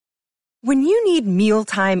When you need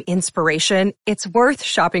mealtime inspiration, it's worth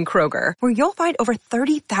shopping Kroger, where you'll find over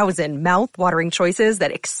 30,000 mouth-watering choices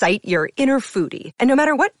that excite your inner foodie. And no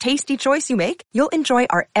matter what tasty choice you make, you'll enjoy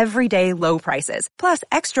our everyday low prices, plus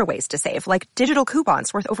extra ways to save, like digital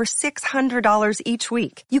coupons worth over $600 each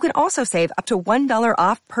week. You can also save up to $1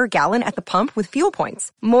 off per gallon at the pump with fuel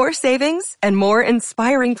points. More savings and more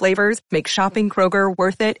inspiring flavors make shopping Kroger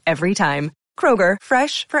worth it every time. Kroger,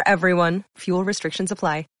 fresh for everyone. Fuel restrictions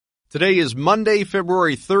apply. Today is Monday,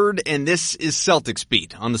 February 3rd, and this is Celtics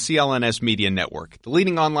Beat on the CLNS Media Network, the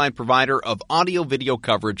leading online provider of audio-video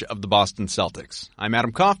coverage of the Boston Celtics. I'm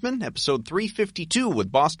Adam Kaufman. Episode 352 with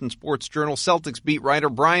Boston Sports Journal Celtics beat writer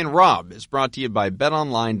Brian Robb is brought to you by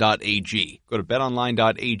betonline.ag. Go to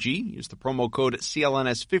betonline.ag, use the promo code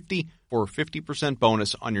CLNS50 for a 50%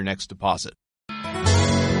 bonus on your next deposit.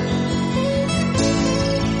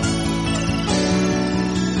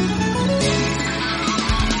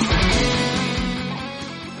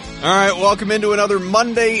 All right, welcome into another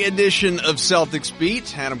Monday edition of Celtics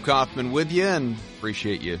Beat. Adam Kaufman with you, and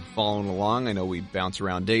appreciate you following along. I know we bounce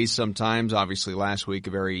around days sometimes. Obviously, last week,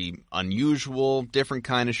 a very unusual, different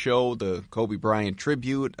kind of show, the Kobe Bryant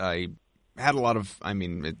tribute. I had a lot of,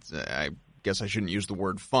 I guess I shouldn't use the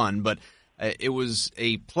word fun, but it was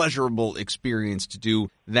a pleasurable experience to do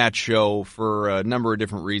that show for a number of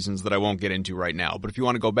different reasons that I won't get into right now. But if you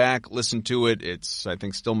want to go back, listen to it. It's, I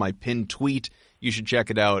think, still my pinned tweet. You should check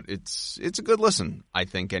it out. It's a good listen, I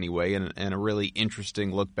think, anyway, and a really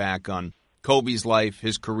interesting look back on Kobe's life,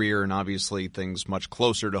 his career, and obviously things much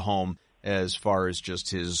closer to home as far as just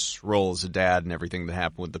his role as a dad and everything that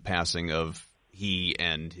happened with the passing of he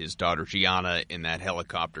and his daughter Gianna in that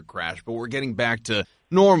helicopter crash. But we're getting back to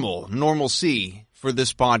normalcy for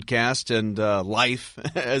this podcast and life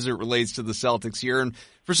as it relates to the Celtics here. And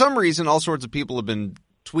for some reason, all sorts of people have been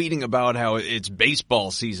tweeting about how it's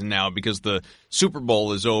baseball season now because the Super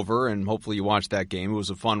Bowl is over, and hopefully you watched that game. It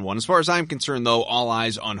was a fun one. As far as I'm concerned, though, all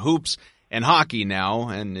eyes on hoops and hockey now,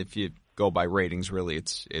 and if you go by ratings, really,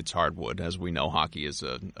 it's hardwood. As we know, hockey is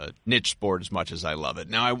a niche sport as much as I love it.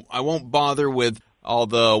 Now, I won't bother with all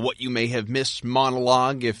the what you may have missed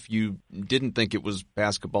monologue if you didn't think it was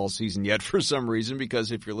basketball season yet for some reason,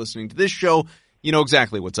 because if you're listening to this show, you know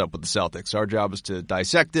exactly what's up with the Celtics. Our job is to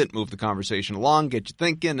dissect it, move the conversation along, get you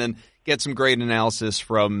thinking, and get some great analysis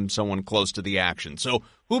from someone close to the action. So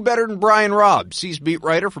who better than Brian Robb, C's beat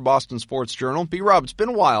writer for Boston Sports Journal. B. Robb, it's been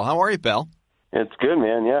a while. How are you, pal? It's good,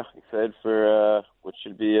 man. Yeah, excited for what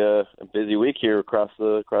should be a busy week here across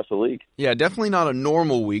the league. Yeah, definitely not a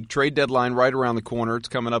normal week. Trade deadline right around the corner. It's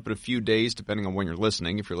coming up in a few days, depending on when you're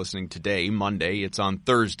listening. If you're listening today, Monday, it's on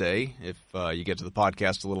Thursday. If you get to the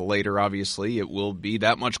podcast a little later, obviously, it will be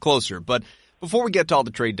that much closer. But before we get to all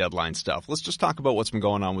the trade deadline stuff, let's just talk about what's been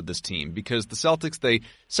going on with this team, because the Celtics, they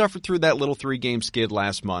suffered through that little 3-game skid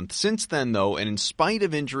last month. Since then, though, and in spite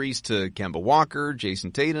of injuries to Kemba Walker,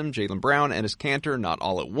 Jayson Tatum, Jaylen Brown, and his Cantor, not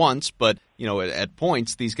all at once, but, you know, at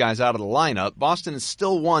points, these guys out of the lineup, Boston has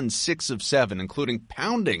still won 6 of 7, including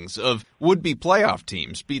poundings of would-be playoff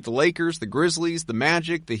teams. Beat the Lakers, the Grizzlies, the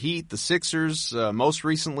Magic, the Heat, the Sixers, most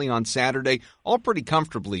recently on Saturday, all pretty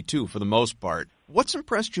comfortably, too, for the most part. What's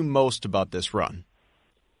impressed you most about this run?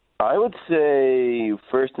 I would say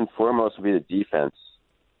first and foremost would be the defense.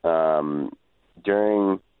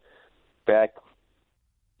 During that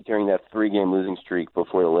 3-game losing streak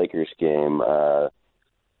before the Lakers game,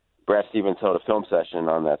 Brad Stevens held a film session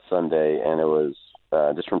on that Sunday, and it was,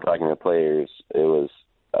 just from talking to players, it was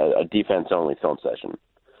a defense-only film session.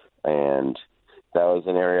 And that was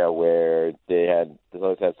an area where the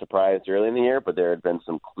Celtics had surprised early in the year, but there had been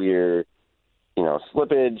some clear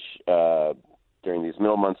slippage during these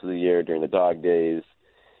middle months of the year, during the dog days.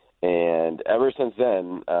 And ever since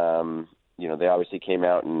then, they obviously came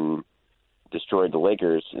out and destroyed the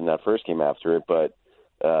Lakers in that first game after it, but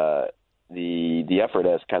the effort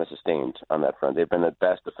has kind of sustained on that front. They've been the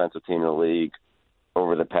best defensive team in the league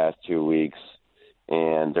over the past 2 weeks,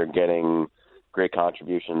 and they're getting great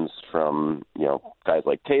contributions from, guys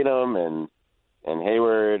like Tatum and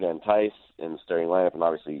Hayward and Tice in the starting lineup, and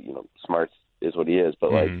obviously, Smart's is what he is,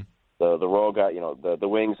 but the role guy, the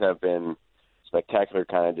wings have been spectacular,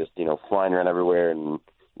 kind of just flying around everywhere and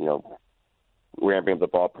ramping up the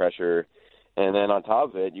ball pressure. And then on top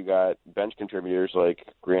of it, you got bench contributors like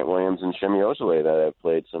Grant Williams and Shemi Ojeleye that have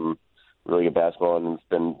played some really good basketball and have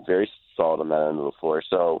been very solid on that end of the floor.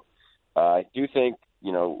 So I do think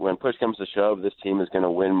when push comes to shove, this team is going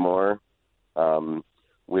to win more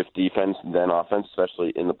with defense than offense,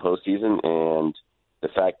 especially in the postseason. And the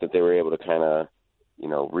fact that they were able to kind of,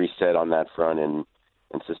 reset on that front and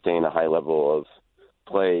sustain a high level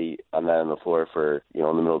play on that on the floor for, in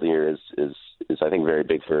the middle of the year is I think very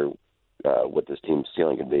big for what this team's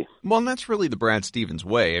ceiling could be. Well, and that's really the Brad Stevens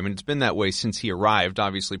way. I mean, it's been that way since he arrived.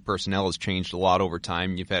 Obviously, personnel has changed a lot over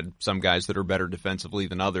time. You've had some guys that are better defensively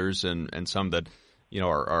than others, and some that,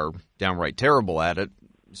 are downright terrible at it,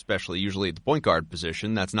 especially usually at the point guard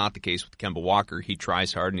position. That's not the case with Kemba Walker. He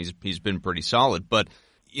tries hard, and he's been pretty solid. But,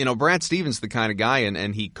 Brad Stevens the kind of guy,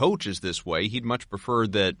 and he coaches this way. He'd much prefer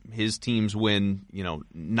that his teams win,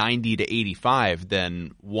 90 to 85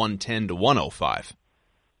 than 110 to 105.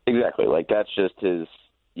 Exactly. Like, that's just his,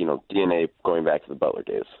 DNA going back to the Butler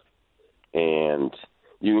days. And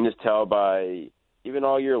you can just tell by, even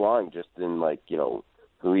all year long, just in,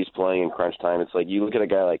 who he's playing in crunch time. It's like you look at a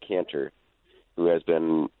guy like Cantor, who has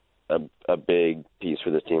been a big piece for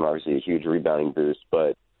this team, obviously a huge rebounding boost,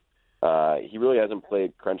 but he really hasn't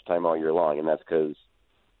played crunch time all year long, and that's because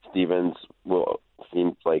Stevens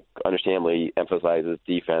seems like understandably emphasizes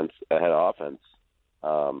defense ahead of offense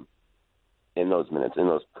in those minutes, in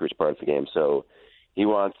those crucial parts of the game. So he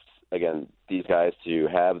wants, again, these guys to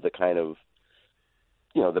have the kind of,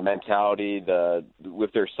 the mentality,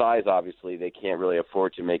 with their size, obviously, they can't really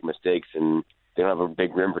afford to make mistakes, and they don't have a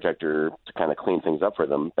big rim protector to kind of clean things up for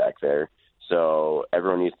them back there. So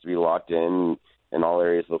everyone needs to be locked in all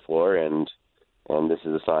areas of the floor, and this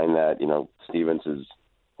is a sign that, Stevens has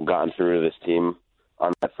gotten through to this team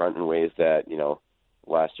on that front in ways that,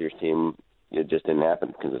 last year's team, it just didn't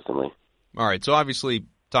happen consistently. All right, so obviously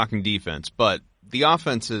talking defense, but the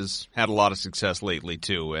offense has had a lot of success lately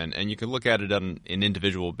too, and you can look at it on an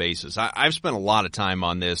individual basis. I've spent a lot of time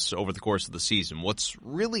on this over the course of the season. What's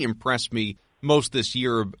really impressed me most this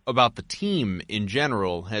year about the team in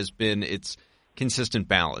general has been its consistent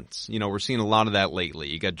balance. We're seeing a lot of that lately.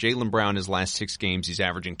 You got Jaylen Brown his last 6 games, he's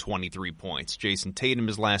averaging 23 points. Jayson Tatum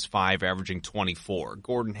his last 5, averaging 24.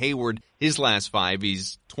 Gordon Hayward, his last 5,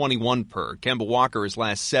 he's 21 per. Kemba Walker his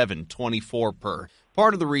last 7, 24 per.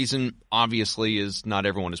 Part of the reason, obviously, is not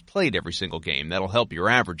everyone has played every single game. That'll help your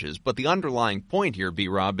averages. But the underlying point here,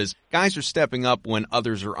 B-Rob, is guys are stepping up when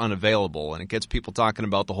others are unavailable. And it gets people talking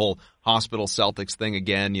about the whole hospital Celtics thing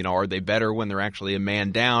again. Are they better when they're actually a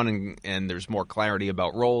man down and there's more clarity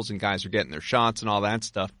about roles and guys are getting their shots and all that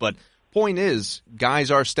stuff? But point is, guys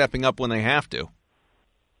are stepping up when they have to.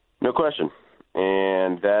 No question.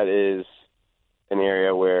 And that is an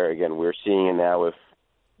area where, again, we're seeing it now with,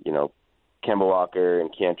 Kemba Walker and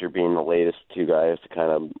Cantor being the latest 2 guys to kind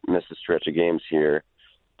of miss a stretch of games here.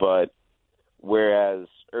 But whereas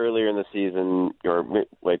earlier in the season,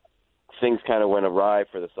 things kind of went awry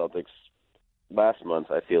for the Celtics last month,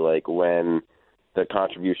 I feel like, when the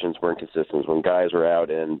contributions weren't consistent, when guys were out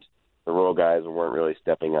and the role guys weren't really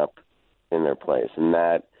stepping up in their place. And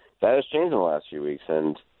that has changed in the last few weeks.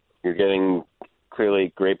 And you're getting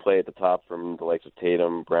clearly great play at the top from the likes of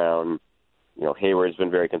Tatum, Brown. Hayward's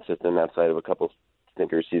been very consistent outside of a couple of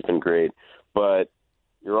stinkers. He's been great. But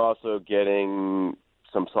you're also getting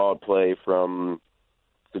some solid play from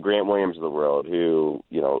the Grant Williams of the world, who,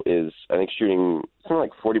 is, I think, shooting something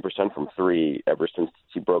like 40% from 3 ever since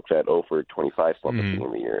he broke that 0 for 25 slump at the beginning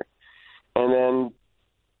of the year. And then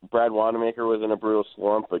Brad Wanamaker was in a brutal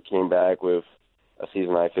slump, but came back with a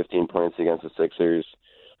season-high 15 points against the Sixers.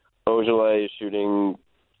 Ojale is shooting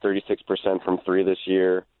 36% from 3 this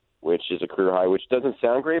year, which is a career high, which doesn't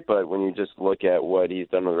sound great, but when you just look at what he's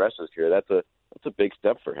done with the rest of his career, that's a big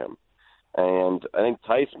step for him. And I think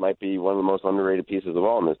Tice might be one of the most underrated pieces of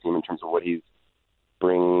all in this team in terms of what he's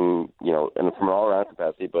bringing, and from an all-around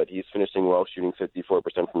capacity, but he's finishing well, shooting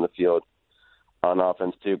 54% from the field on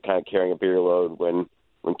offense too, kind of carrying a bigger load when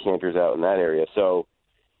Cantor's out in that area. So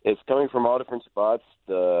it's coming from all different spots.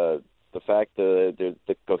 The fact that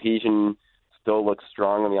the cohesion still looks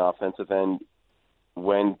strong on the offensive end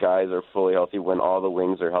when guys are fully healthy, when all the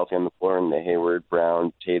wings are healthy on the floor, and the Hayward,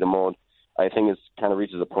 Brown, Tatum mold, I think it's kind of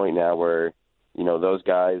reaches a point now where, those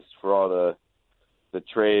guys, for all the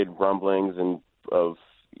trade rumblings and of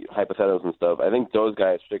hypotheticals and stuff, I think those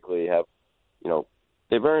guys particularly have,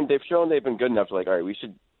 they've shown they've been good enough to all right,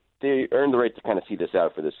 they earned the right to kind of see this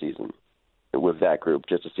out for this season with that group,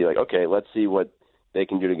 just to see okay, let's see what they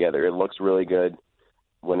can do together. It looks really good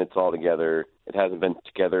when it's all together. It hasn't been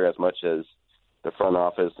together as much as the front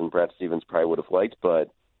office and Brad Stevens probably would have liked, but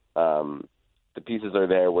the pieces are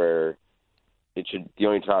there where the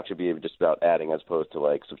only talk should be just about adding as opposed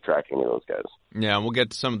to subtracting any of those guys. Yeah, we'll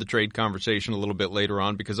get to some of the trade conversation a little bit later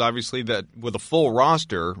on, because obviously that with a full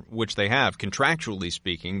roster, which they have, contractually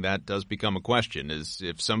speaking, that does become a question. Is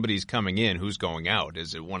if somebody's coming in, who's going out?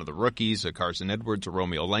 Is it one of the rookies, a Carson Edwards, a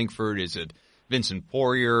Romeo Langford? Is it Vincent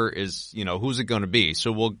Poirier? Who's it going to be?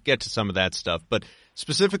 So we'll get to some of that stuff. But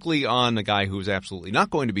specifically on a guy who's absolutely not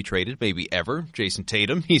going to be traded, maybe ever, Jayson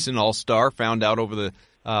Tatum. He's an all-star, found out over the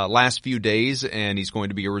last few days, and he's going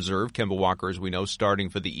to be a reserve. Kemba Walker, as we know, starting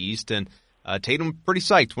for the East, and Tatum pretty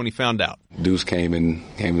psyched when he found out. Deuce came in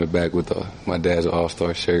the back with my dad's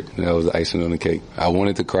all-star shirt, and that was the icing on the cake. I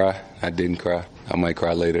wanted to cry. I didn't cry. I might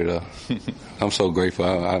cry later, though. I'm so grateful.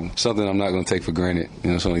 I'm something I'm not going to take for granted.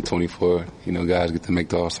 It's only 24. Guys get to make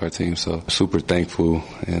the all-star team, so super thankful,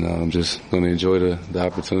 and I'm just going to enjoy the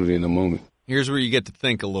opportunity in the moment. Here's where you get to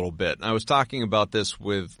think a little bit. I was talking about this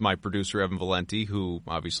with my producer, Evan Valenti, who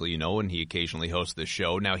obviously you know, and he occasionally hosts this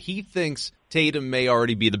show. Now, he thinks Tatum may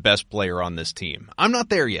already be the best player on this team. I'm not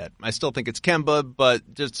there yet. I still think it's Kemba,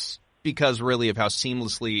 but just because really of how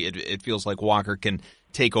seamlessly it feels like Walker can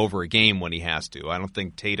take over a game when he has to. I don't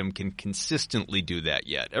think Tatum can consistently do that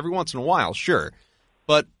yet. Every once in a while, sure.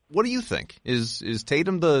 But what do you think? Is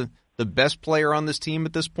Tatum the best player on this team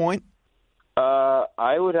at this point?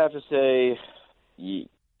 I would have to say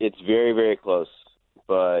it's very, very close.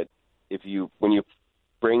 But when you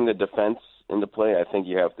bring the defense into play, I think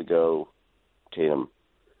you have to go Tatum.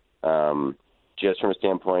 Just from a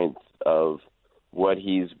standpoint of what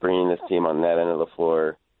he's bringing this team on that end of the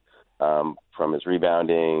floor, from his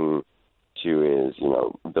rebounding to his,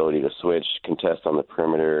 ability to switch, contest on the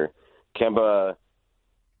perimeter. Kemba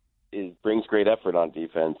brings great effort on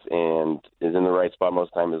defense and is in the right spot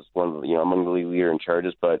most of the time. Is one of among the leader in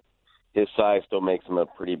charges, but his size still makes him a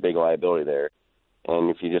pretty big liability there. And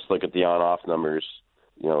if you just look at the on-off numbers,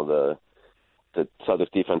 the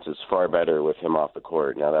Celtics defense is far better with him off the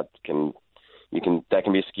court. Now that can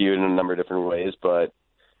be skewed in a number of different ways, but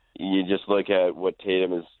you just look at what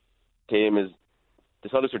Tatum is. The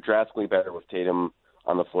Celtics are drastically better with Tatum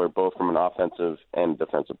on the floor, both from an offensive and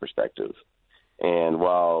defensive perspective. And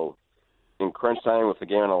while in crunch time with the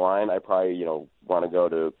game on the line, I probably, want to go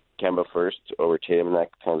to Kemba first over Tatum in that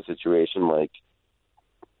kind of situation. Like,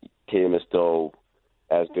 Tatum is still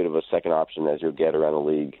as good of a second option as you'll get around the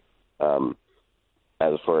league,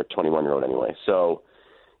 as for a 21-year-old anyway. So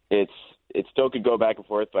it still could go back and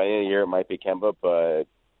forth. By the end of the year, it might be Kemba, but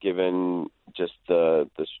given just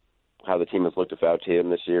how the team has looked without Tatum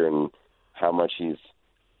this year and how much he's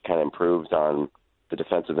kind of improved on the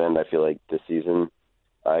defensive end, I feel like this season,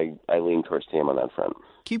 I lean towards Tatum on that front.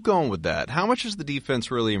 Keep going with that. How much has the defense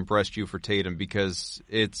really impressed you for Tatum? Because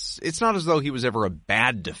it's not as though he was ever a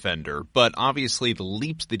bad defender, but obviously the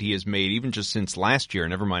leaps that he has made, even just since last year,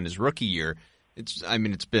 never mind his rookie year,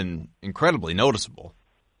 it's been incredibly noticeable.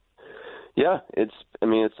 Yeah, it's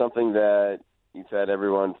something that you've had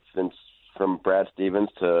everyone since from Brad Stevens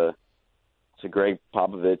to Greg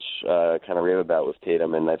Popovich kind of rave about with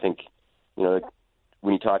Tatum, and I think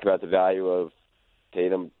when you talk about the value of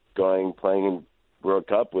Tatum playing in World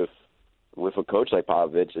Cup with a coach like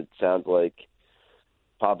Popovich, it sounds like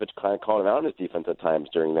Popovich kind of called him out on his defense at times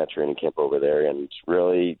during that training camp over there, and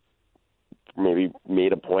really maybe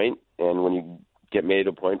made a point. And when you get made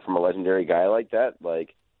a point from a legendary guy like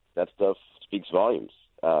that stuff speaks volumes,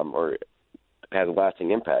 or has a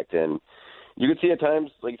lasting impact. And you could see at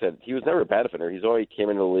times, like you said, he was never a bad defender. He's always came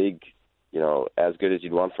into the league, as good as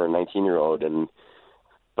you'd want for a 19-year-old.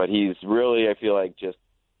 But he's really, I feel like, just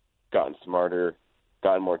gotten smarter,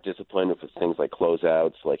 gotten more disciplined with things like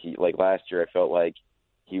closeouts. Like last year, I felt like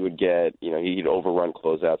he would get, he'd overrun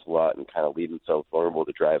closeouts a lot and kind of leave himself vulnerable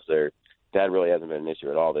to drives there. That really hasn't been an issue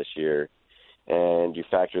at all this year. And you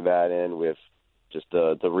factor that in with just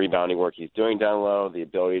the rebounding work he's doing down low, the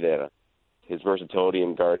ability to his versatility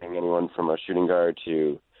in guarding anyone from a shooting guard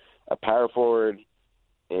to a power forward,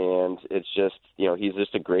 and it's just he's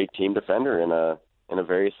just a great team defender and a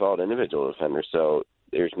very solid individual defender. So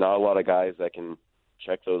there's not a lot of guys that can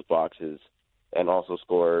check those boxes and also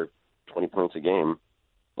score 20 points a game,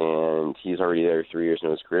 and he's already there 3 years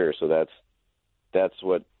into his career. So that's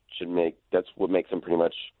what makes him pretty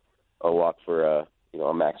much a lock for a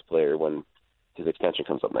max player when his extension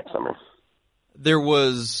comes up next summer. There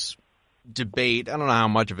was debate. I don't know how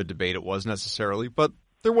much of a debate it was necessarily, but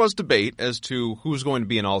there was debate as to who's going to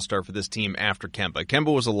be an all-star for this team after Kemba.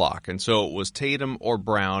 Kemba was a lock, and so it was Tatum or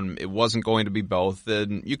Brown. It wasn't going to be both,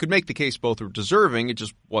 and you could make the case both were deserving. It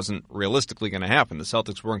just wasn't realistically going to happen. The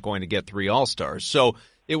Celtics weren't going to get 3 all-stars, so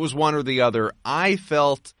it was one or the other. I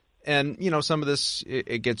felt, and some of this,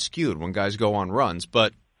 it gets skewed when guys go on runs,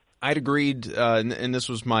 but I'd agreed, and this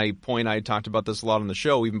was my point. I talked about this a lot on the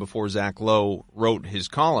show, even before Zach Lowe wrote his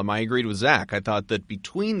column. I agreed with Zach. I thought that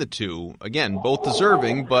between the two, again, both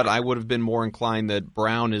deserving, but I would have been more inclined that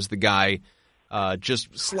Brown is the guy,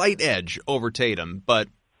 just slight edge over Tatum. But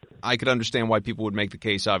I could understand why people would make the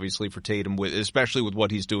case, obviously, for Tatum, especially with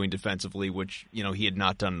what he's doing defensively, which, he had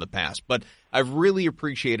not done in the past. But I've really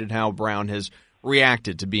appreciated how Brown has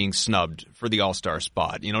reacted to being snubbed for the All-Star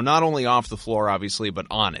spot. Not only off the floor, obviously, but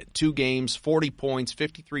on it. 2 games, 40 points,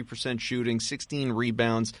 53% shooting, 16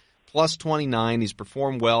 rebounds, plus 29. He's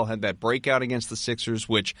performed well, had that breakout against the Sixers,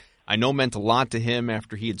 which I know meant a lot to him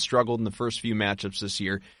after he had struggled in the first few matchups this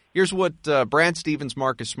year. Here's what Brad Stevens,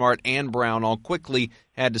 Marcus Smart, and Brown all quickly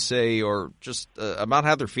had to say, or just about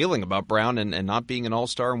how they're feeling about Brown and not being an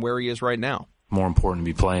All-Star and where he is right now. More important to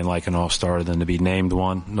be playing like an all-star than to be named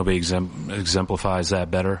one. Nobody exemplifies that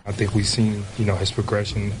better. I think we've seen, his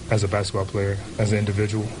progression as a basketball player, as an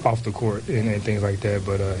individual, off the court and things like that.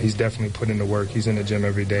 But he's definitely put in the work. He's in the gym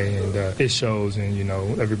every day, and it shows. And,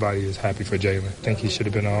 everybody is happy for Jaylen. I think he should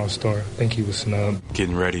have been an all-star. I think he was snubbed.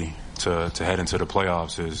 Getting ready to head into the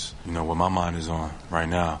playoffs is, what my mind is on right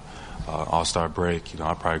now. All-star break,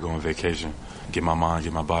 I'll probably go on vacation, get my mind,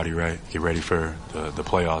 get my body right, get ready for the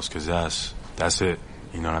playoffs, because that's it.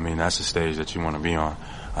 That's the stage that you want to be on.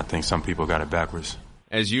 I think some people got it backwards.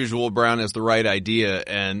 As usual, Brown has the right idea,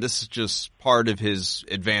 and this is just part of his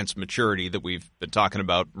advanced maturity that we've been talking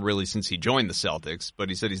about really since he joined the Celtics. But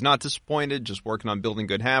he said he's not disappointed, just working on building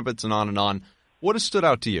good habits and on and on. What has stood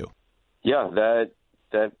out to you? Yeah,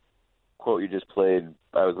 that quote you just played,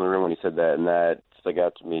 I was in the room when he said that, and that stuck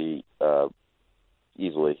out to me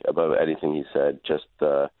easily above anything he said. Just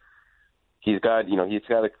he's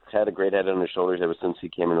had a great head on his shoulders ever since he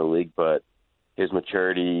came into the league, but his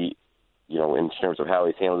maturity, in terms of how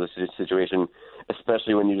he's handled this situation,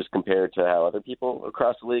 especially when you just compare it to how other people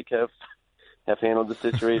across the league have handled the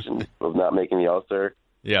situation of not making the All-Star.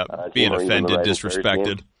 Yeah, being offended,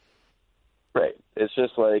 disrespected. Right. It's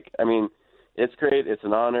just it's great. It's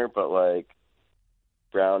an honor, but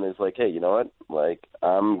Brown is hey, you know what?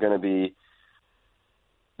 I'm going to be,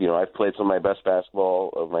 I've played some of my best basketball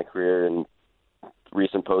of my career in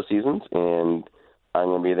recent postseasons, and I'm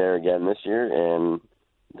going to be there again this year, and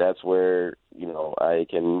that's where, I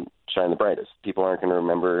can shine the brightest. People aren't going to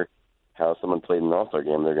remember how someone played in an All-Star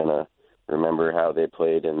game. They're going to remember how they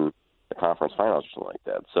played in the conference finals or something like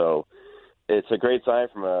that. So it's a great sign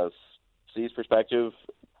from a C's perspective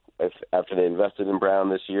after they invested in Brown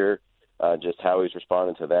this year, just how he's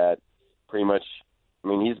responded to that. Pretty much,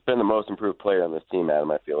 he's been the most improved player on this team,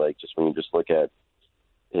 Adam, I feel like, just when you just look at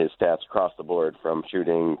his stats across the board, from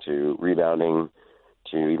shooting to rebounding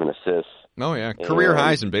to even assists. Oh, yeah. Career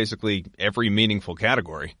highs in basically every meaningful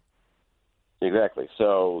category. Exactly.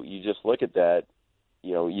 So you just look at that,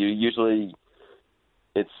 you usually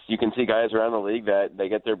you can see guys around the league that they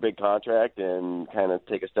get their big contract and kind of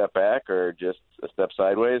take a step back or just a step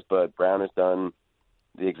sideways, but Brown has done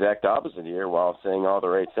the exact opposite here while saying all the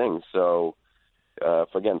right things. So,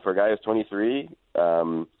 for a guy who's 23,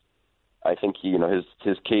 I think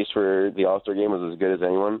his case for the All-Star game was as good as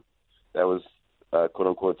anyone that was quote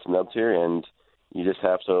unquote snubbed here, and you just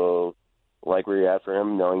have to like where you're at for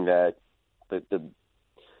him, knowing that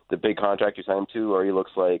the big contract you signed to already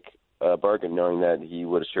looks like a bargain, knowing that he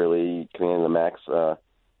would have surely commanded the max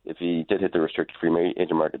if he did hit the restricted free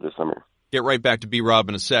agent market this summer. Get right back to Robb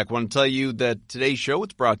in a sec. I want to tell you that today's show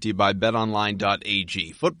is brought to you by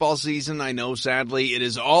BetOnline.ag. Football season, I know, sadly, it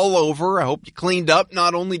is all over. I hope you cleaned up,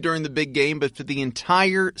 not only during the big game, but for the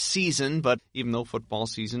entire season. But even though football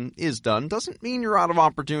season is done, doesn't mean you're out of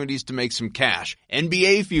opportunities to make some cash.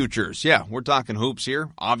 NBA futures, yeah, we're talking hoops here.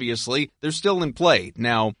 Obviously, they're still in play.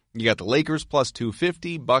 Now, you got the Lakers plus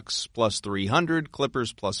 250, Bucks plus 300,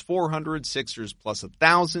 Clippers plus 400, Sixers plus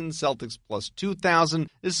 1,000, Celtics plus 2,000.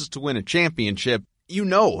 This is to win a championship.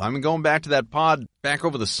 Going back to that pod back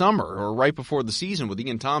over the summer or right before the season with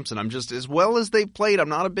Ian Thompson, I'm just, as well as they played, I'm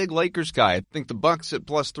not a big Lakers guy. I think the Bucks at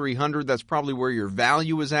plus 300, that's probably where your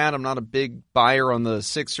value is at. I'm not a big buyer on the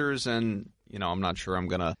Sixers, and I'm not sure I'm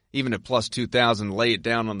going to, even at plus 2,000, lay it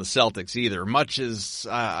down on the Celtics either, much as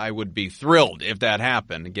I would be thrilled if that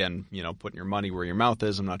happened. Again, putting your money where your mouth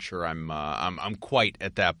is, I'm not sure I'm quite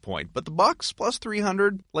at that point. But the Bucks plus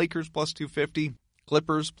 300, Lakers plus 250,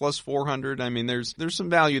 Clippers plus 400. There's some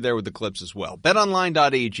value there with the Clips as well.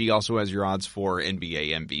 BetOnline.ag also has your odds for NBA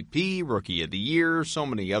MVP, Rookie of the Year, so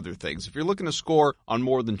many other things. If you're looking to score on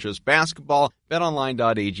more than just basketball,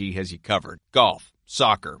 BetOnline.ag has you covered. Golf,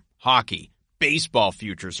 soccer, hockey, baseball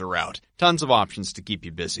futures are out. Tons of options to keep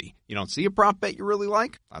you busy. You don't see a prop bet you really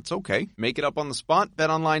like? That's okay. Make it up on the spot.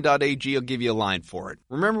 BetOnline.ag will give you a line for it.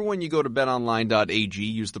 Remember, when you go to BetOnline.ag,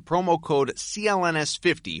 use the promo code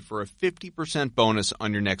CLNS50 for a 50% bonus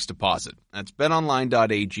on your next deposit. That's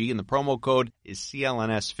BetOnline.ag, and the promo code is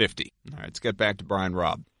CLNS50. All right, let's get back to Brian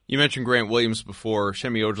Robb. You mentioned Grant Williams before,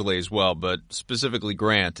 Semi Ojeleye as well, but specifically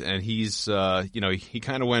Grant, and he's, he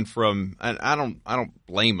kind of went from, and I don't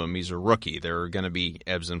blame him. He's a rookie. There are going to be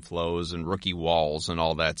ebbs and flows and rookie walls and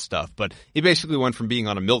all that stuff, but he basically went from being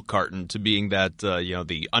on a milk carton to being that,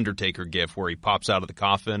 the Undertaker gif where he pops out of the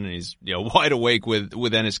coffin and he's, wide awake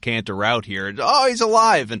with Ennis Cantor out here. And, oh, he's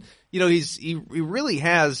alive. And, he really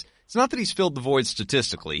has, it's not that he's filled the void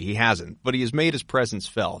statistically. He hasn't, but he has made his presence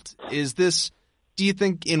felt. Do you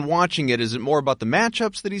think in watching it, is it more about the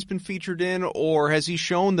matchups that he's been featured in, or has he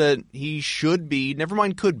shown that he should be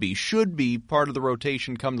part of the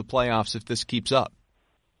rotation come the playoffs if this keeps up?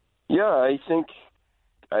 Yeah, I think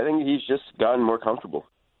he's just gotten more comfortable,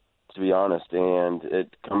 to be honest, and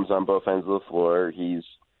it comes on both ends of the floor. He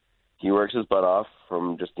works his butt off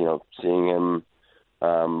from just, seeing him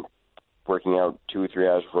working out 2 or 3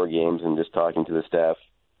 hours before games and just talking to the staff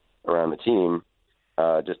around the team.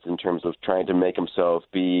 Just in terms of trying to make himself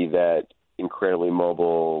be that incredibly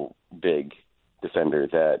mobile, big defender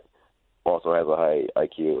that also has a high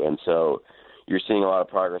IQ. And so you're seeing a lot of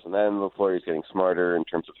progress on that end of the floor. He's getting smarter in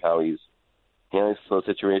terms of how he's handling those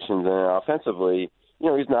situations. And offensively,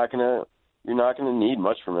 you're not going to need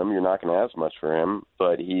much from him. You're not going to ask much for him.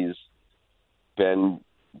 But he's been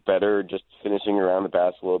better just finishing around the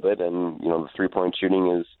basket a little bit. And, the three-point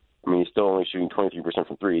shooting is, he's still only shooting 23%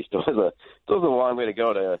 from three. Still has a long way to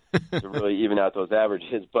go to really even out those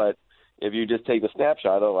averages. But if you just take the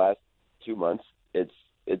snapshot of the last 2 months, it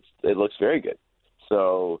looks very good.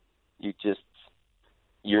 So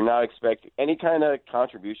you're not expecting any kind of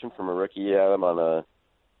contribution from a rookie, Adam, on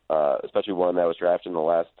especially one that was drafted in the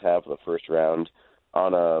last half of the first round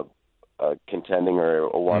on a contending or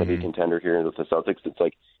a wannabe contender here with the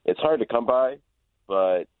Celtics. It's hard to come by,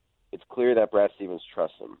 but it's clear that Brad Stevens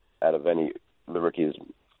trusts him out of any of the rookies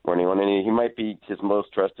or anyone, and he might be his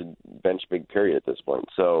most trusted bench big period at this point.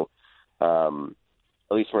 So,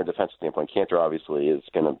 at least from a defensive standpoint, Cantor obviously is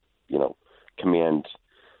going to, command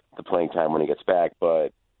the playing time when he gets back.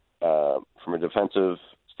 But from a defensive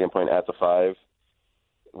standpoint, at the 5,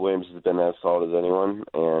 Williams has been as solid as anyone,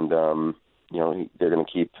 and they're going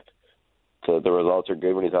to keep. So the results are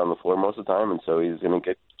good when he's out on the floor most of the time, and so he's going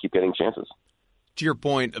to keep getting chances. To your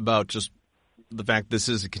point about just the fact this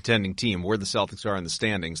is a contending team, where the Celtics are in the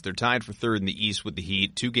standings, they're tied for third in the East with the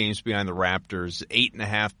Heat, 2 games behind the Raptors,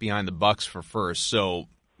 8.5 behind the Bucks for first. So,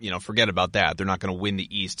 forget about that. They're not going to win the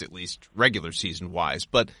East, at least regular season-wise.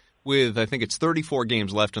 But with, I think it's 34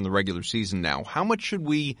 games left in the regular season now, how much should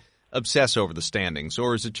we obsess over the standings?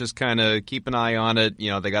 Or is it just kind of keep an eye on it?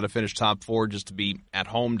 They got to finish top 4 just to be at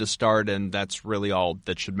home to start, and that's really all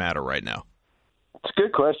that should matter right now? It's a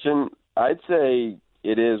good question. I'd say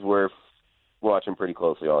it is worth watching pretty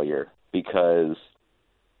closely all year because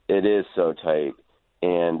it is so tight,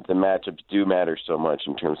 and the matchups do matter so much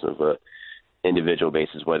in terms of a individual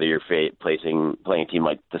basis, whether you're playing a team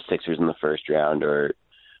like the Sixers in the first round or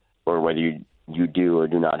whether you do or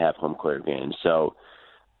do not have home court advantage. So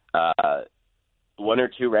 1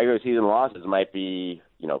 or 2 regular season losses might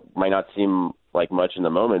not seem like much in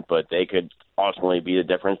the moment, but they could ultimately be the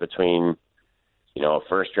difference between a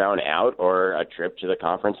first round out or a trip to the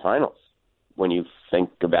conference finals. When you think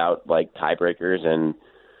about tiebreakers and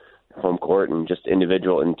home court and just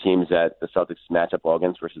individual and teams that the Celtics match up well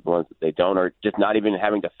against versus the ones that they don't, or just not even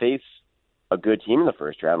having to face a good team in the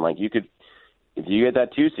first round. If you get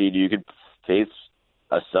that 2 seed, you could face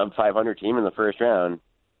a sub 500 team in the first round.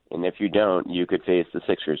 And if you don't, you could face the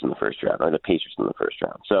Sixers in the first round or the Pacers in the first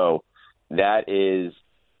round. So that is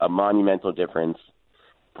a monumental difference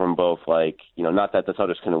from both, not that the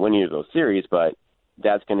Celtics going to win either of those series, but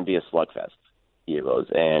that's going to be a slugfest, either of those.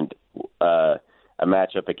 And a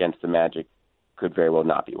matchup against the Magic could very well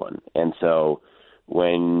not be one. And so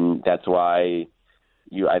that's why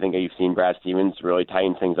I think you've seen Brad Stevens really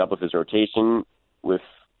tighten things up with his rotation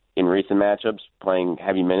in recent matchups, playing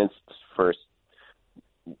heavy minutes first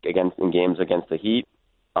in games against the Heat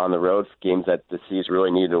on the road, games that the C's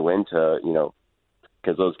really needed to win to,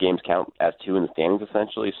 because those games count as 2 in the standings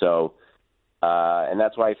essentially. So, and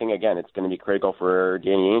that's why I think, again, it's going to be critical for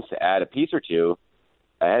Danny Ainge to add a piece or 2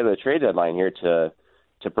 ahead of the trade deadline here to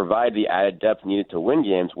provide the added depth needed to win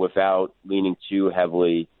games without leaning too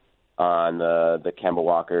heavily on the Kemba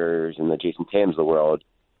Walkers and the Jayson Tatums of the world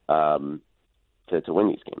to win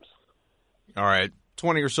these games. All right,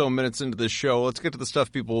 20 or so minutes into this show, let's get to the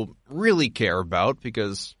stuff people really care about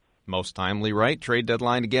because most timely, right? Trade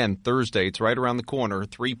deadline, again, Thursday. It's right around the corner,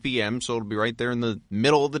 3 p.m., so it'll be right there in the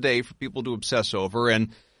middle of the day for people to obsess over. And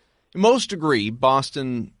most agree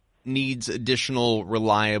Boston needs additional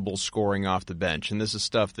reliable scoring off the bench? And this is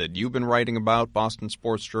stuff that you've been writing about, Boston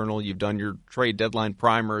Sports Journal. You've done your trade deadline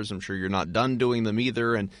primers. I'm sure you're not done doing them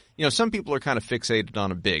either. And, some people are kind of fixated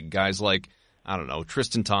on a big. Guys like, I don't know,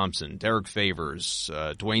 Tristan Thompson, Derek Favors,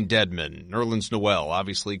 Dwayne Dedmon, Nerlens Noel.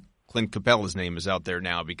 Obviously, Clint Capella's name is out there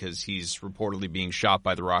now because he's reportedly being shot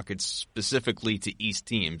by the Rockets specifically to East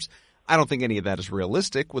teams. I don't think any of that is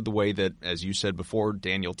realistic with the way that, as you said before,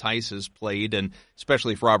 Daniel Tice has played, and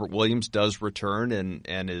especially if Robert Williams does return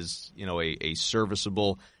and is, a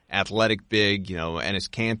serviceable athletic big, and his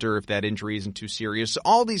Cantor if that injury isn't too serious.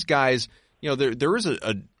 All these guys, there is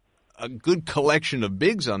a good collection of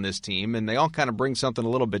bigs on this team, and they all kind of bring something a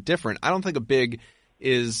little bit different. I don't think a big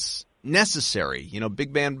is necessary.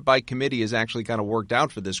 Big man by committee has actually kind of worked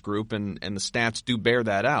out for this group, and the stats do bear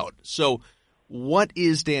that out. So what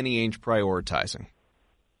is Danny Ainge prioritizing?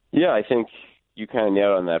 Yeah, I think you kind of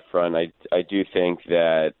nailed on that front. I do think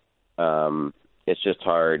that it's just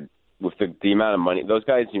hard with the amount of money. Those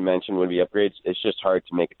guys you mentioned would be upgrades. It's just hard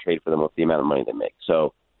to make a trade for them with the amount of money they make.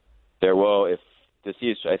 So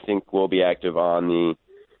I think will be active on the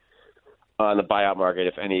buyout market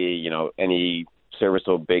if any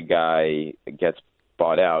serviceable big guy gets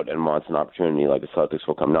bought out and wants an opportunity, like the Celtics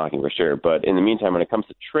will come knocking for sure. But in the meantime, when it comes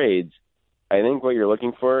to trades, I think what you're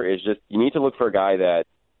looking for is just you need to look for a guy that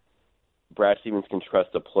Brad Stevens can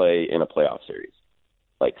trust to play in a playoff series,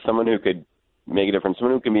 like someone who could make a difference,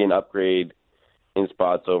 someone who can be an upgrade in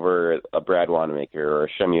spots over a Brad Wanamaker or a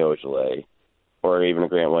Shemi Ojeleye or even a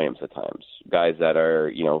Grant Williams at times. Guys that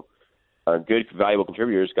are good, valuable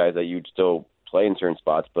contributors, guys that you'd still play in certain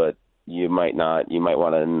spots, but you might not. You might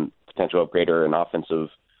want a potential upgrade or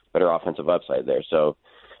better offensive upside there. So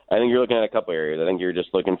I think you're looking at a couple areas. I think you're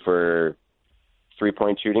just looking for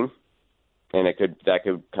 3-point shooting, and that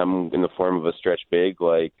could come in the form of a stretch big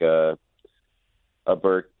like a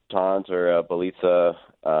Bertans or a Bjelica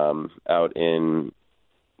out in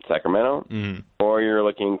Sacramento, or you're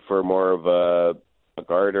looking for more of a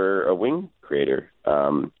guard or a wing creator,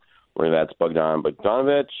 whether that's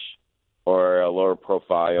Bogdanovic or a lower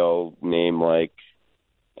profile name like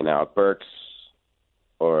an Alec Burks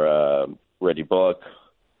or Reggie Bullock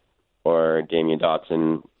or Damian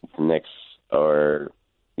Dotson from the Knicks, or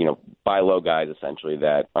buy low guys essentially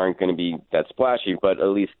that aren't going to be that splashy, but at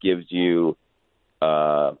least gives you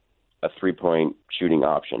a 3-point shooting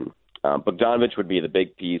option. Bogdanovic would be the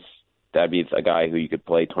big piece. That'd be a guy who you could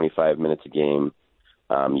play 25 minutes a game.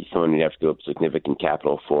 Someone you'd have to go up significant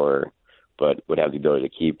capital for, but would have the ability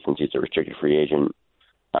to keep since he's a restricted free agent.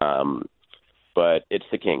 But it's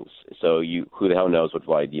the Kings, so who the hell knows what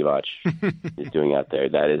Vlade Divac is doing out there?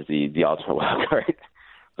 That is the ultimate wild card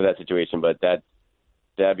for that situation. But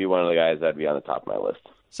that'd be one of the guys that'd be on the top of my list.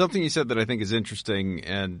 Something you said that I think is interesting,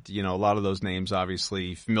 and a lot of those names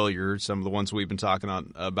obviously familiar, some of the ones we've been talking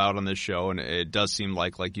about on this show, and it does seem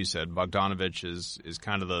like you said, Bogdanovic is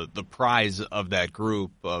kind of the prize of that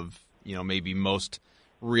group of maybe most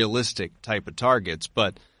realistic type of targets.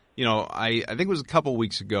 But I think it was a couple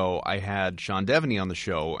weeks ago I had Sean Devaney on the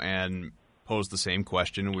show and posed the same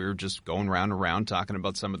question, and we were just going round and round talking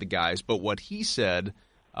about some of the guys. But what he said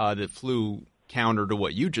that flew counter to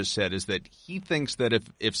what you just said is that he thinks that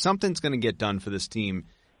if something's going to get done for this team,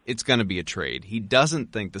 it's going to be a trade. He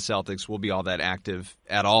doesn't think the Celtics will be all that active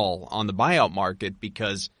at all on the buyout market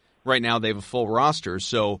because right now they have a full roster.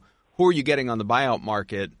 So who are you getting on the buyout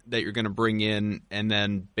market that you're going to bring in and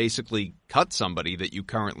then basically cut somebody that you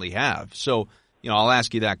currently have? So, I'll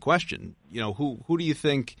ask you that question. Who do you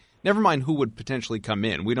think, never mind who would potentially come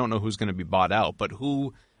in. We don't know who's going to be bought out, but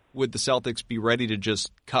who would the Celtics be ready to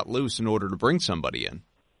just cut loose in order to bring somebody in?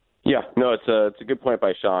 Yeah, no, it's a good point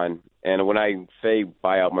by Sean. And when I say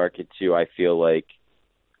buyout market too, I feel like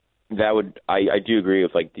I do agree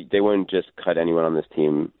with they wouldn't just cut anyone on this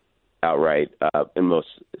team outright in most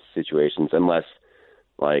situations unless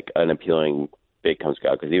an appealing big comes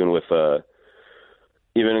out. Because even with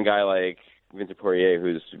even a guy like Vincent Poirier,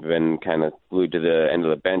 who's been kind of glued to the end of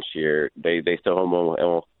the bench here, they still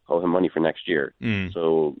owe him money for next year.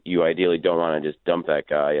 So you ideally don't want to just dump that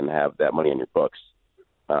guy and have that money on your books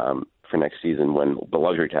for next season when the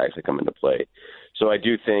luxury tax will come into play. So I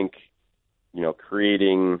do think,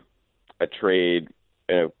 creating a trade,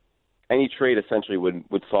 any trade essentially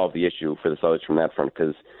would solve the issue for the Celtics from that front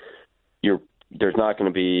because there's not going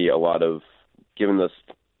to be a lot of, given this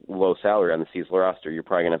low salary on the C's roster, you're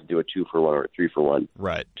probably going to have to do a 2-for-1 or a 3-for-1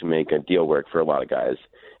 right to make a deal work for a lot of guys.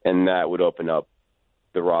 And that would open up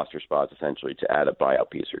the roster spots essentially to add a buyout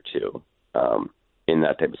piece or two in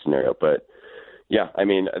that type of scenario. But yeah, I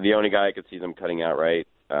mean, the only guy I could see them cutting out, right?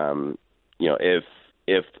 If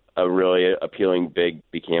if a really appealing big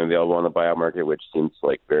became available on the buyout market, which seems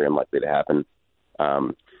like very unlikely to happen,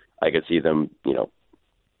 I could see them,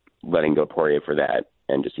 letting go Poirier for that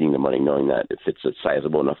and just eating the money, knowing that if it's a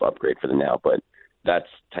sizable enough upgrade for them now. But that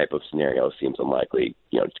type of scenario seems unlikely,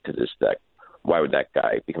 because it's that. Why would that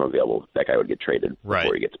guy become available? That guy would get traded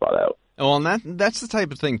before he gets bought out. Well, and that's the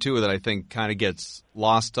type of thing, too, that I think kind of gets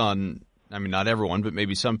lost on, I mean, not everyone, but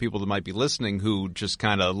maybe some people that might be listening who just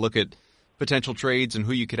kind of look at potential trades and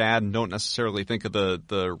who you could add and don't necessarily think of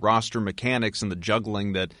the roster mechanics and the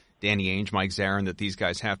juggling that Danny Ainge, Mike Zarin, that these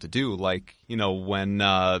guys have to do. Like, when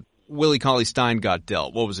Willie Cauley-Stein got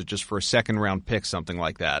dealt, what was it, just for a second-round pick, something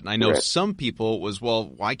like that? And I know some people it was, well,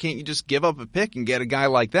 why can't you just give up a pick and get a guy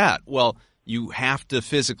like that? Well, you have to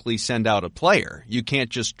physically send out a player. You can't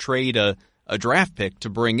just trade a draft pick to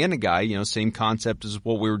bring in a guy, same concept as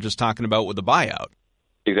what we were just talking about with the buyout.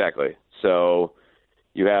 Exactly. So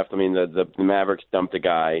you have to, the Mavericks dumped a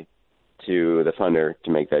guy to the Thunder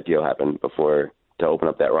to make that deal happen to open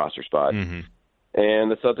up that roster spot. Mm-hmm.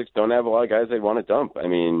 And the Celtics don't have a lot of guys they want to dump.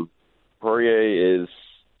 Poirier is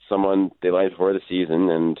someone they liked before the season,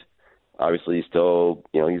 and obviously he's still,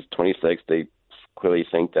 he's 26. They clearly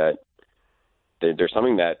think that there's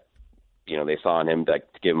something that, they saw in him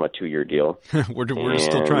that to give him a 2-year deal. We're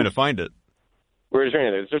still trying to find it. We're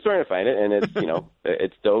just trying to find it, and it's,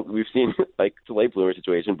 it's still, we've seen, it's a late bloomer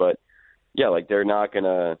situation, but, yeah, they're not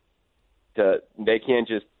going they can't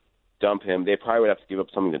just dump him. They probably would have to give up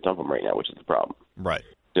something to dump him right now, which is the problem. Right.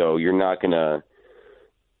 So you're not going to,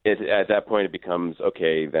 at that point it becomes,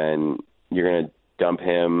 okay, then you're going to dump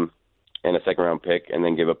him and a second-round pick and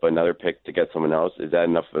then give up another pick to get someone else. Is that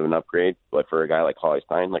enough of an upgrade? But for a guy like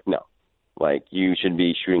Cauley-Stein, no. You should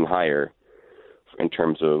be shooting higher in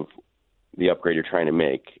terms of the upgrade you're trying to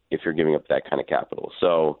make if you're giving up that kind of capital.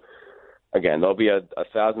 So, again, there'll be a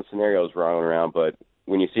thousand scenarios rolling around, but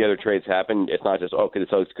when you see other trades happen, it's not just, okay, the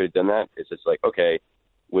Celtics could have done that. It's just okay,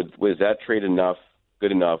 was that trade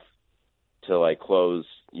good enough to, close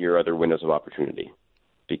your other windows of opportunity?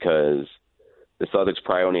 Because the Celtics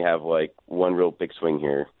probably only have one real big swing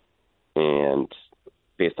here, and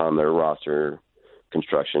based on their roster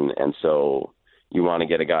construction, and so you want to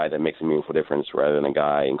get a guy that makes a meaningful difference rather than a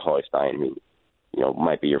guy in Cauley-Stein who,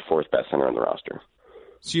 might be your fourth best center on the roster.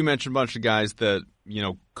 So you mentioned a bunch of guys that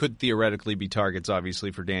could theoretically be targets,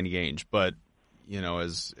 obviously for Danny Ainge, but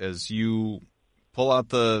as you pull out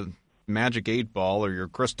the magic 8-ball or your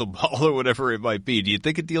crystal ball or whatever it might be, do you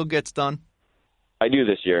think a deal gets done? I do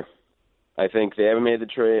this year. I think they haven't made a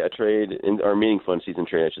trade or meaningful in-season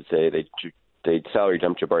trade, I should say. They salary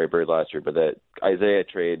dumped Jabari Bird last year, but that Isaiah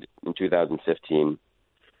trade in 2015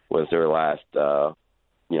 was their last,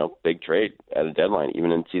 big trade at a deadline,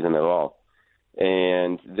 even in season at all.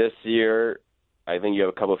 And this year, I think you have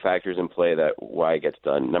a couple of factors in play that why it gets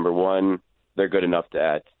done. Number one, they're good enough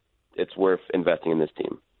that it's worth investing in this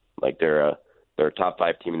team. They're a top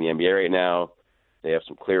 5 team in the NBA right now. They have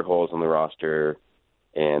some clear holes on the roster,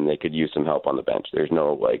 and they could use some help on the bench. There's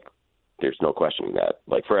no questioning that.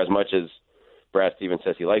 For as much as Brad Stevens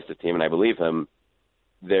says he likes this team, and I believe him,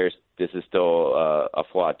 this is still a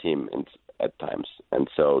flawed team at times, and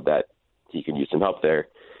so that he could use some help there.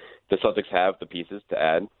 The Celtics have the pieces to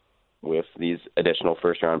add with these additional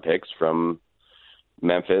first-round picks from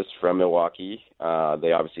Memphis, from Milwaukee.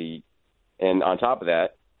 They obviously, and on top of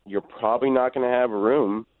that, you're probably not going to have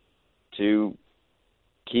room to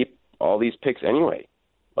keep all these picks anyway.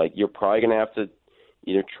 You're probably going to have to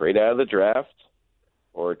either trade out of the draft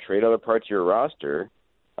or trade other parts of your roster.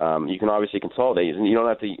 You can obviously consolidate, and you don't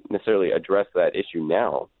have to necessarily address that issue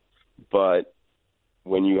now. But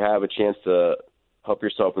when you have a chance to help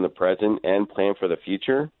yourself in the present and plan for the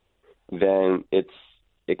future, then it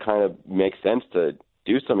kind of makes sense to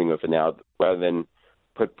do something with it now rather than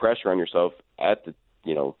put pressure on yourself at the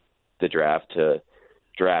draft to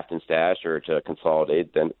draft and stash or to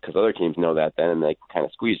consolidate, then because other teams know that then and they kind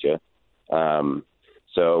of squeeze you.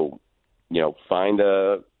 So find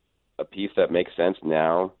a piece that makes sense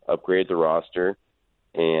now, upgrade the roster,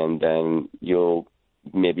 and then you'll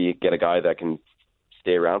maybe get a guy that can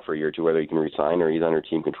stay around for a year or two, whether he can resign or he's under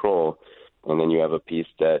team control, and then you have a piece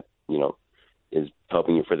that is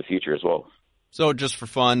helping you for the future as well. So just for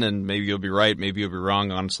fun, and maybe you'll be right, maybe you'll be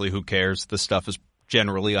wrong. Honestly, who cares? This stuff is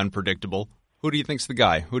generally unpredictable. Who do you think's the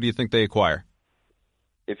guy? Who do you think they acquire?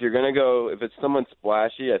 If you're going to go, if it's someone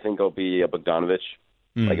splashy, I think it'll be a Bogdanovich.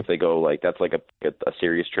 If they go that's a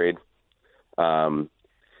serious trade.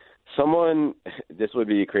 Someone, this would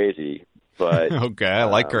be crazy, but okay, I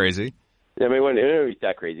like crazy. It wouldn't be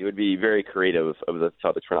that crazy. It would be very creative of the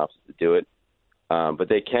Celtics front office to do it. But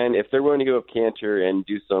they can, if they're willing to go up Cantor and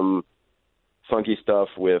do some funky stuff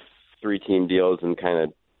with 3-team deals and kind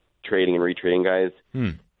of trading and retrading guys,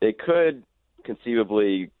 they could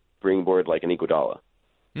conceivably bring board like an Iguodala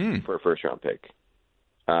for a first-round pick.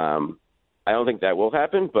 I don't think that will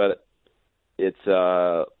happen, but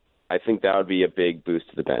I think that would be a big boost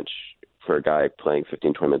to the bench for a guy playing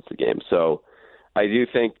 15, 20 minutes a game. So I do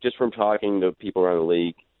think, just from talking to people around the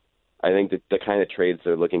league, I think that the kind of trades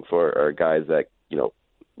they're looking for are guys that,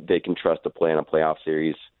 they can trust to play in a playoff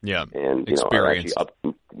series. Yeah, and are actually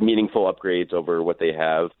meaningful upgrades over what they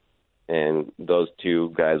have. And those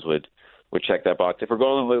two guys would check that box. If we're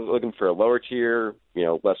looking for a lower tier,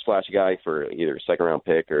 less flashy guy for either a second-round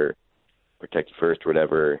pick or protected first or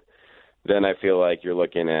whatever, then I feel like you're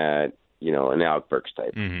looking at, an Alec Burks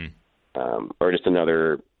type. Or just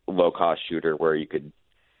another low-cost shooter where you could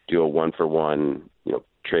do a one-for-one,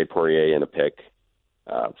 trade Poirier and a pick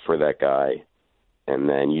for that guy, and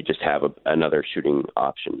then you just have another shooting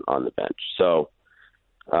option on the bench. So,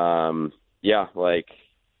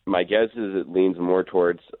 my guess is it leans more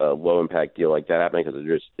towards a low-impact deal like that happening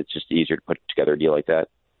because it's just easier to put together a deal like that.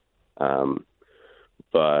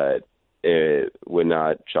 But it would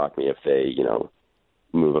not shock me if they,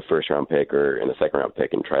 move a first-round pick or in a second-round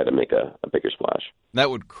pick and try to make a bigger splash. That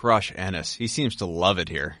would crush Ennis. He seems to love it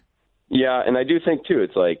here. Yeah, and I do think, too,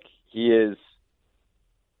 it's like he is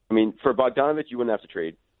 – I mean, for Bogdanovich, you wouldn't have to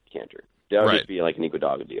trade Kanter. That would just be like an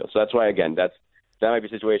Iguodala deal. So that's why, again, that might be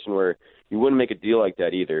a situation where you wouldn't make a deal like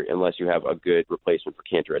that either unless you have a good replacement for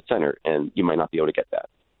Kanter at center, and you might not be able to get that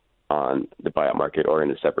on the buyout market or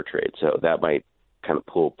in a separate trade. So that might kind of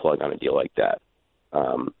pull a plug on a deal like that.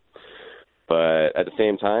 But at the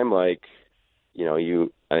same time, I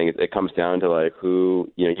think it comes down to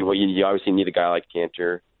who, you obviously need a guy like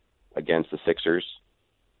Kanter against the Sixers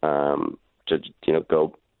to,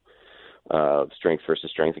 go strength versus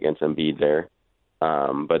strength against Embiid there.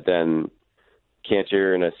 But then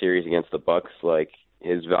Kanter in a series against the Bucks,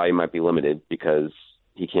 his value might be limited because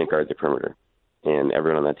he can't guard the perimeter, and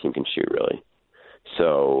everyone on that team can shoot, really.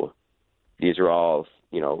 So these are all,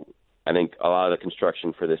 I think a lot of the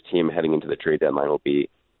construction for this team heading into the trade deadline will be,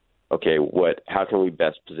 okay, how can we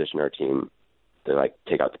best position our team to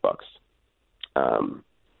take out the Bucks,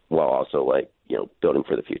 while also building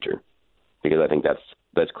for the future, because I think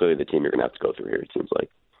that's clearly the team you're going to have to go through here. It seems like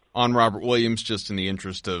on Robert Williams, just in the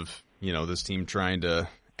interest of this team trying to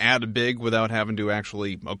add a big without having to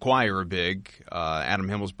actually acquire a big. Adam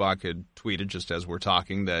Himmelsbach had tweeted just as we're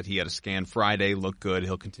talking that he had a scan Friday, looked good.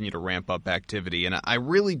 He'll continue to ramp up activity. And I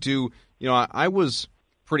really do, I was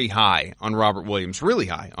pretty high on Robert Williams, really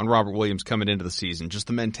high on Robert Williams coming into the season. Just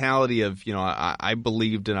the mentality of, I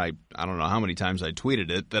believed, and I don't know how many times I tweeted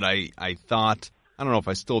it, that I thought, I don't know if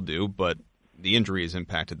I still do, but the injury has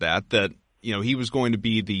impacted that he was going to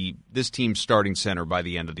be this team's starting center by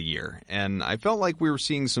the end of the year. And I felt like we were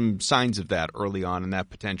seeing some signs of that early on, and that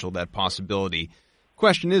potential, that possibility.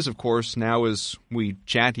 Question is, of course, now as we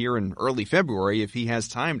chat here in early February, if he has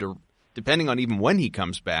time to, depending on even when he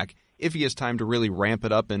comes back, if he has time to really ramp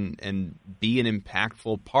it up and be an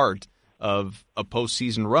impactful part of a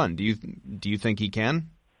postseason run. Do you think he can?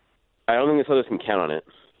 I don't think the Celtics can count on it.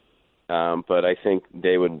 But I think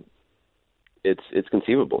they would. It's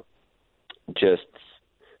conceivable. Just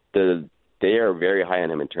they are very high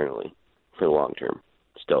on him internally for the long term.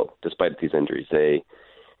 Still, despite these injuries, they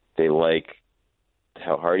like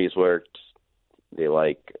how hard he's worked. They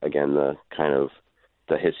like, again, the kind of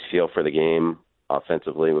his feel for the game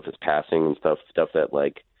offensively with his passing and stuff that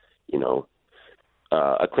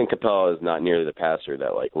a Clint Capella is not nearly the passer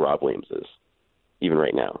that Robb Williams is, even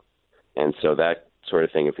right now. And so that sort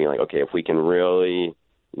of thing of feeling okay, if we can really,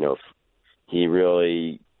 if he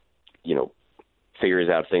really, figures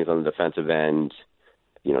out things on the defensive end,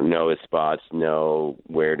 know his spots, know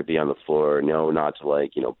where to be on the floor, know not to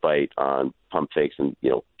bite on pump fakes and,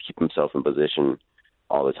 keep himself in position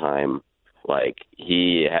all the time.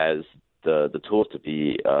 He has the tools to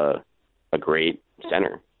be a great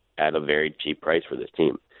center at a very cheap price for this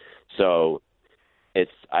team. So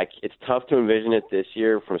it's tough to envision it this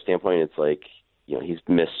year from a standpoint. It's he's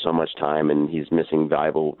missed so much time and he's missing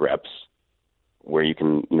valuable reps where you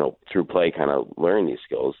can, through play kind of learn these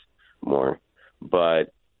skills more.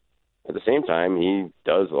 But at the same time, he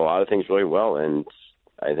does a lot of things really well, and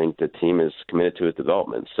I think the team is committed to his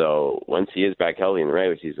development. So once he is back healthy in the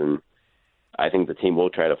regular season, I think the team will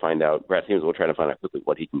try to find out, Brad Stevens will try to find out quickly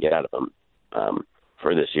what he can get out of him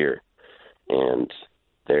for this year. And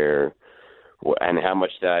how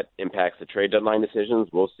much that impacts the trade deadline decisions,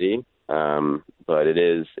 we'll see. But it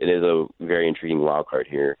is a very intriguing wild card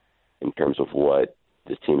here in terms of what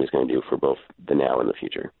this team is going to do for both the now and the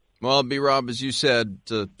future. Well, B-Rob, as you said,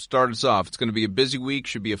 to start us off, it's going to be a busy week,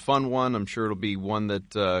 should be a fun one. I'm sure it'll be one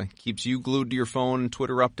that keeps you glued to your phone,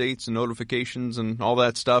 Twitter updates and notifications and all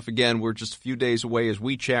that stuff. Again, we're just a few days away as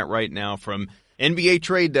we chat right now from NBA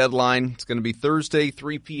trade deadline. It's going to be Thursday,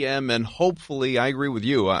 3 p.m., and hopefully, I agree with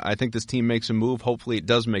you, I think this team makes a move. Hopefully it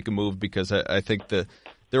does make a move because I think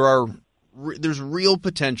there's real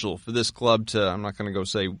potential for this club to, I'm not going to go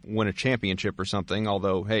say win a championship or something,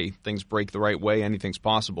 although, hey, things break the right way, anything's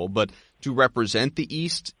possible, but to represent the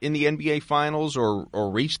East in the NBA Finals or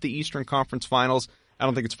reach the Eastern Conference Finals, I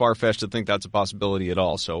don't think it's far-fetched to think that's a possibility at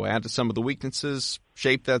all. So add to some of the weaknesses,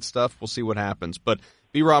 shape that stuff, we'll see what happens. But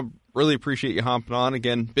B-Rob, really appreciate you hopping on.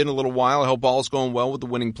 Again, been a little while. I hope all's going well with the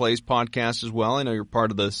Winning Plays podcast as well. I know you're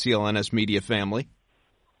part of the CLNS media family.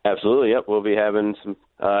 Absolutely, yep. We'll be having some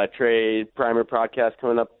trade primer podcast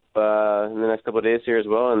coming up in the next couple of days here as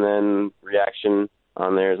well, and then reaction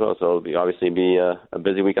on there as well. So it'll obviously be a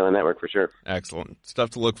busy week on the network for sure. Excellent. Stuff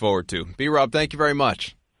to look forward to. B-Rob, thank you very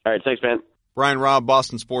much. All right, thanks, man. Brian Robb,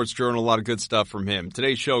 Boston Sports Journal, a lot of good stuff from him.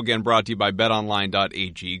 Today's show, again, brought to you by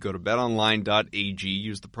betonline.ag. Go to betonline.ag.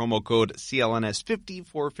 Use the promo code CLNS50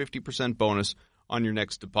 for a 50% bonus on your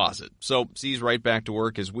next deposit. So, C's right back to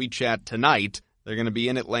work as we chat tonight. They're going to be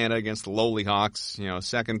in Atlanta against the lowly Hawks,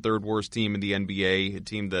 second, third worst team in the NBA, a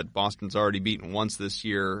team that Boston's already beaten once this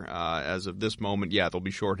year. As of this moment, they'll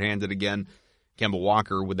be shorthanded again. Kemba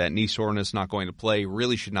Walker with that knee soreness not going to play.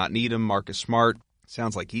 Really should not need him. Marcus Smart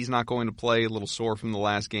sounds like he's not going to play. A little sore from the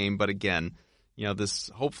last game, but again,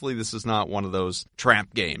 hopefully this is not one of those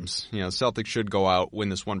trap games. Celtics should go out, win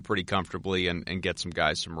this one pretty comfortably, and get some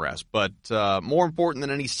guys some rest. But more important than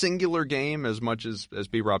any singular game, as much as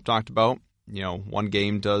B-Rob talked about, one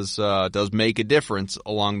game does make a difference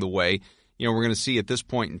along the way. We're going to see at this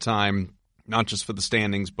point in time, not just for the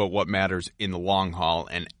standings, but what matters in the long haul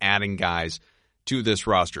and adding guys to this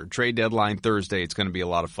roster. Trade deadline Thursday. It's going to be a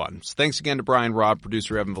lot of fun. So thanks again to Brian Robb,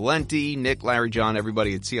 producer Evan Valenti, Nick, Larry, John,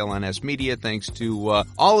 everybody at CLNS Media. Thanks to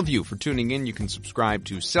all of you for tuning in. You can subscribe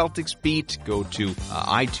to Celtics Beat. Go to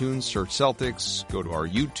iTunes, search Celtics. Go to our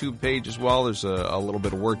YouTube page as well. There's a little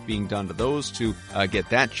bit of work being done to those to get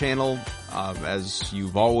that channel as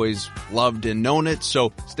you've always loved and known it.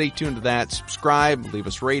 So stay tuned to that. Subscribe, leave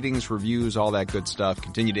us ratings, reviews, all that good stuff.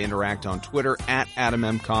 Continue to interact on Twitter at Adam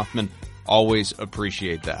M. Kaufman. Always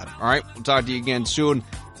appreciate that. All right, we'll talk to you again soon.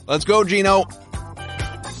 Let's go, Gino.